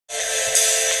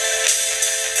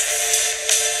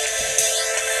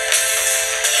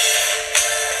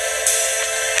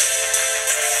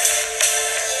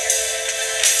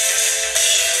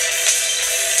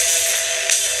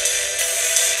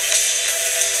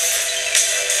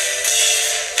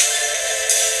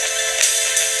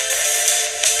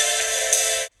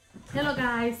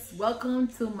guys, welcome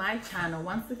to my channel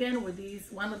once again with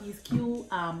one of these cute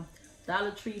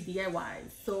Dollar Tree DIYs.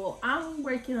 So I'm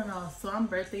working on a son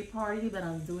birthday party that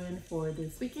I'm doing for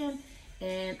this weekend,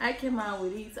 and I came out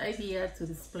with this idea to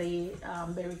display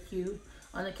very cute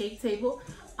on the cake table.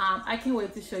 I can't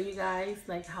wait to show you guys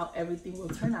like how everything will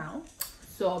turn out.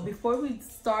 So before we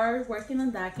start working on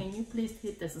that, can you please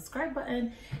hit the subscribe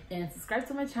button and subscribe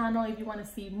to my channel if you want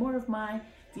to see more of my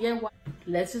DIY.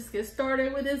 Let's just get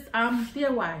started with this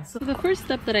DIY. So the first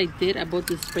step that I did, I bought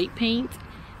this spray paint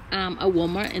at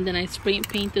Walmart, and then I spray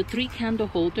painted 3 candle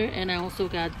holder, and I also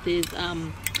got this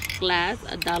glass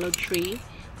at Dollar Tree.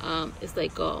 It's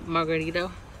like a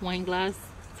margarita wine glass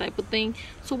type of thing.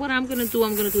 So what I'm gonna do,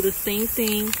 I'm gonna do the same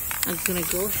thing. I'm just gonna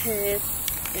go ahead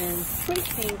and spray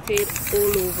paint it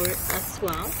all over as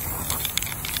well,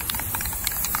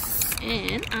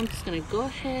 and I'm just gonna go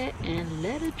ahead and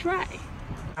let it dry.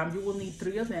 You will need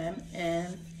 3 of them,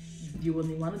 and you will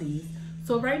need 1 of these.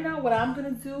 So right now what I'm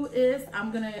gonna do is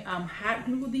I'm gonna hot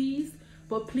glue these,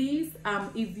 but please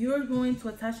if you're going to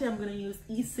attach it, I'm gonna use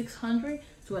E600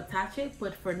 to attach it,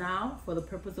 but for now, for the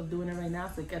purpose of doing it right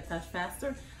now so it gets attached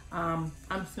faster, I'm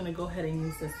just gonna go ahead and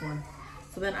use this one.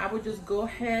 So then I would just go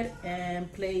ahead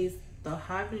and place the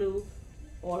hot glue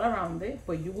all around it,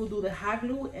 but you will do the hot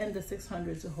glue and the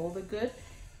 600 to hold it good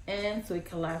and so it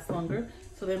can last longer.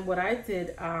 So then what I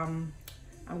did, I'm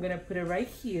gonna put it right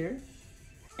here,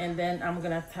 and then I'm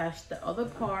gonna attach the other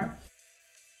part.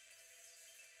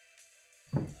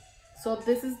 So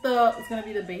this is it's gonna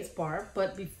be the base part,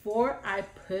 but before I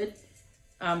put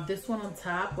this one on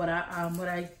top, what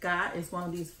I got is one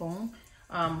of these foam,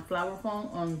 flower foam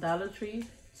on Dollar Tree.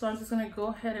 So I'm just gonna go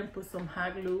ahead and put some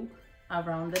hot glue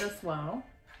around it as well,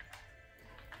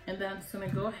 and then I'm just gonna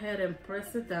go ahead and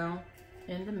press it down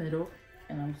in the middle,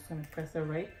 and I'm just gonna press it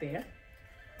right there.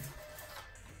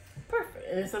 Perfect,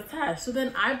 and it's attached. So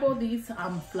then I bought these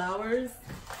flowers,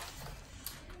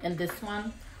 and this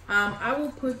one I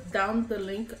will put down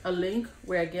a link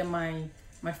where I get my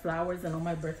flowers and all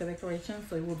my birthday decorations,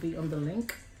 so it will be on the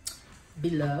link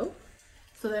below.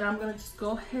 So then I'm gonna just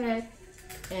go ahead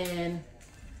and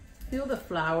fill the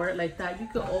flower like that. You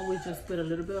could always just put a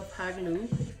little bit of hot glue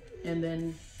and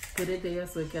then put it there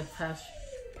so it gets attached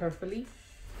perfectly.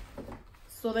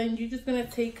 So then you're just gonna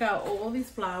take out all these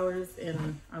flowers,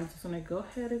 and I'm just gonna go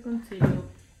ahead and continue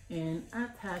and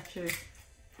attach it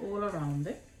all around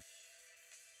it.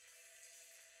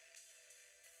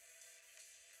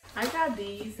 I got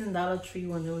these in Dollar Tree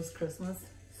when it was Christmas.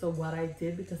 So what I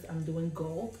did, because I'm doing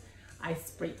gold, I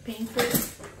spray painted.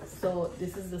 So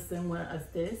this is the same one as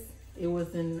this. It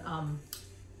was in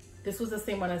this was the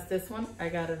same one as this one. I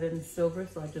got it in silver,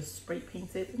 so I just spray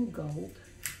painted in gold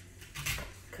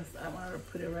because I wanted to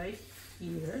put it right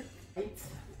here. Right.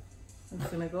 I'm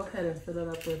just gonna go ahead and fill it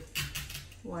up with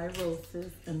white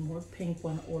roses and more pink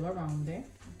one all around there.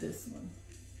 This one.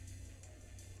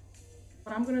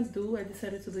 What I'm gonna do, I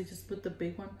decided to just put the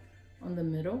big one on the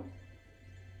middle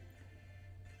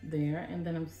there, and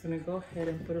then I'm just gonna go ahead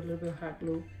and put a little bit of hot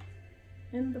glue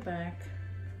in the back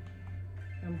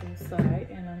on both sides,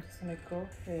 and I'm just gonna go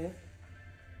ahead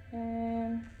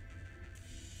and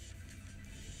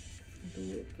do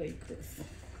it like this.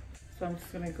 So I'm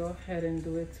just gonna go ahead and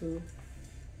do it to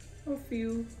a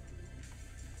few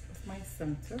of my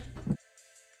center.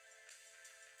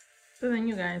 So then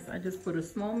you guys, I just put a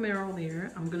small mirror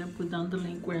there. I'm gonna put down the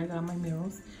link where I got my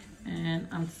mirrors, and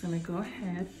I'm just gonna go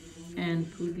ahead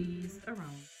and put these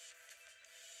around.